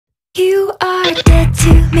are dead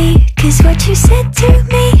to me, 'cause what you said to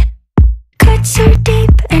me cut so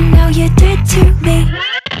deep, and now you're dead to me.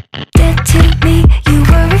 Dead to me, you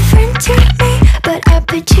were a friend to me, but I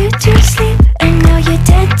put you to sleep, and now you're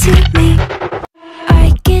dead to me. I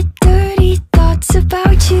get dirty thoughts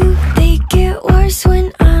about you, they get worse when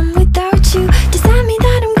I'm without you. Does that mean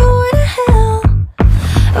that I'm going to hell,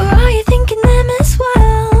 or are you thinking them as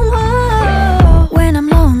well? Whoa. When I'm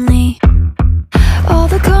lonely, all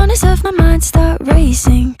the corners of my mind start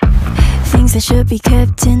racing. Things that should be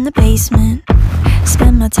kept in the basement,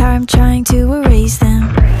 spend my time trying to erase them.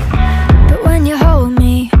 But when you hold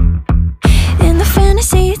me in the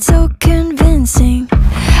fantasy, it's so convincing.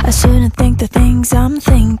 I shouldn't think the things I'm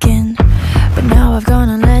thinking, but now I've gone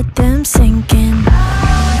and let them sink in.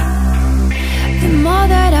 The more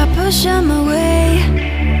that I push them away,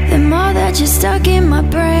 the more that you're stuck in my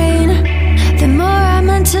brain, the more I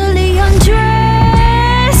mentally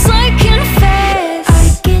undress. I confess, I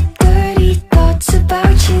get dirty thoughts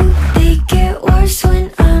about you, they get worse when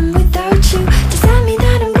I'm without you. Does that mean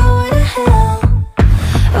that I'm going to hell,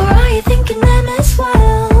 or are you thinking them as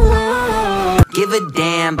well? Whoa. Give a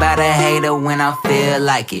damn about a hater when I feel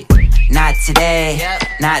like it. Not today,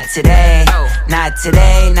 not today, not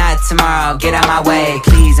today, not tomorrow. Get out my way,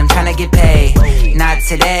 please, I'm tryna get paid. Not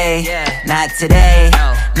today, not today,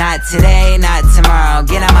 not today, not tomorrow.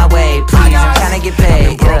 Get out my way, please, I'm tryna get paid.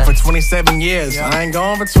 I've been broke for 27 years, I ain't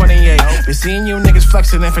going for 28. Been seeing you niggas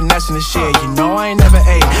flexing and finessing the shit, you know I ain't never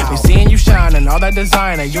ate. Been seeing you shining, all that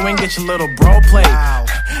designer, you ain't get your little bro plate.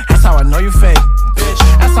 That's how I know you fake, bitch,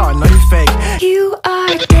 that's how I know you fake. You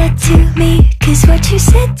are dead to me, 'cause what you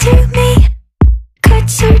said to me cut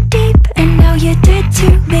so deep, and now you're dead to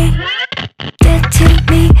me. Dead to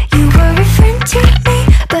me, you were a friend to me,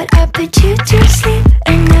 but I put you to sleep,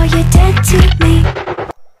 and now you're dead to me.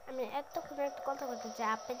 আমি এত করে একটা কথা বলতে চাই,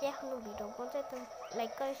 আপনি যে এখনো ভিডিও করতে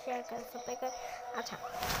লাইক করে শেয়ার করে সাবস্ক্রাইব করে। আচ্ছা,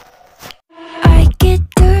 I get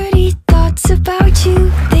dirty thoughts about you,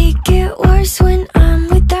 they get worse when I'm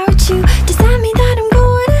without you. Does that mean that I'm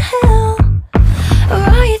going to hell, or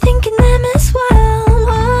are you thinking them as well?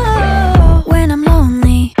 Whoa. When I'm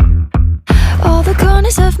lonely, all the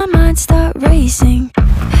corners of my mind start racing.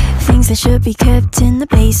 Things that should be kept in the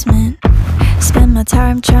basement, spend my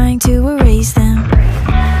time trying to erase them.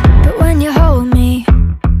 But when you hold me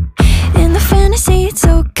in the fantasy, it's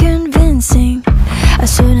so convincing. I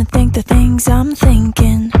shouldn't think the things I'm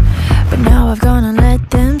thinking, but now I've gone and let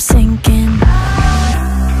them sink in.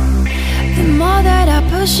 The more that I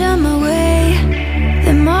push them away,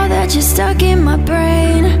 the more that you're stuck in my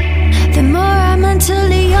brain, the more I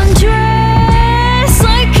mentally undress.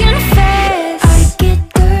 I confess, I get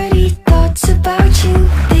dirty thoughts about you,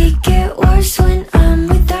 they get worse when I'm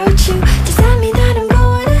without you. Does that mean that I'm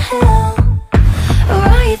going to hell, or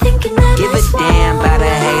are you thinking that Give a damn about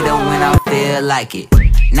a hater when I feel like it.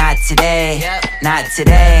 Not today, not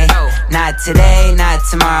today, not today, not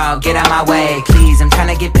tomorrow. Get out my way, please, I'm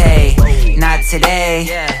tryna get paid. Not today,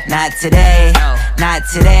 not today, not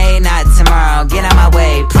today, not tomorrow. Get out my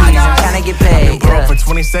way, please, I'm tryna get paid. I've been broke for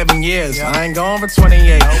 27 years, I ain't going for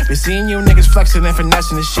 28. Been seeing you niggas flexing and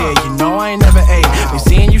finessing the shit, you know I ain't never ate. Been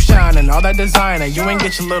seeing you shining, all that designer, you ain't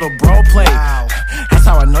get your little bro plate. That's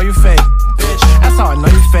how I know you fake, bitch, that's how I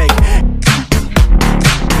know you fake.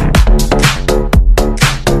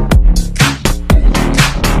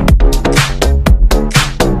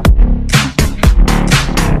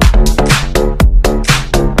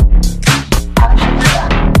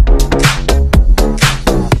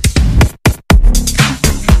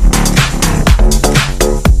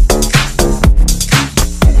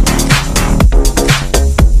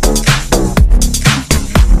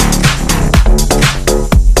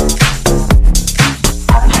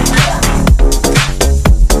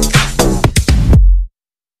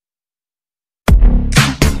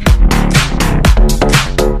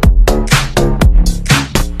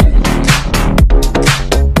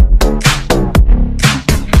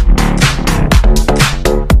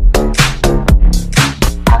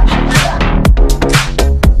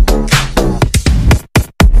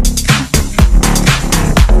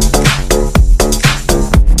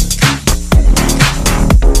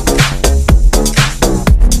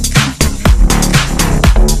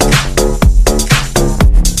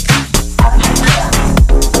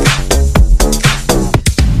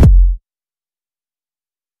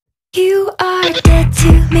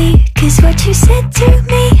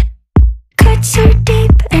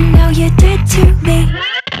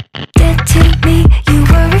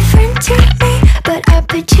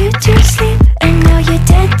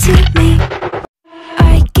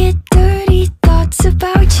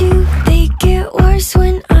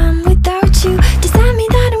 miss you? Does that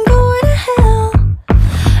mean that I'm going to hell?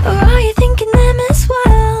 Or are you thinking them as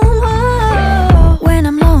well? Whoa. When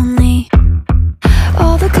I'm lonely,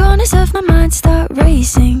 all the corners of my mind start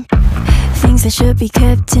racing. Things that should be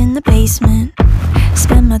kept in the basement,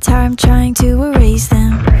 spend my time trying to erase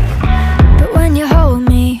them. But when you hold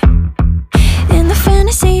me in the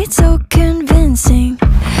fantasy, it's so convincing.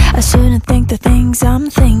 I shouldn't think the things I'm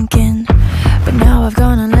thinking, but now I've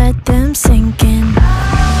gone and let them sink in.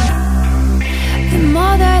 The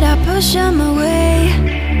more that I push them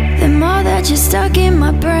away, the more that you're stuck in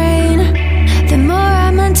my brain, the more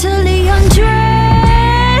I mentally undrained.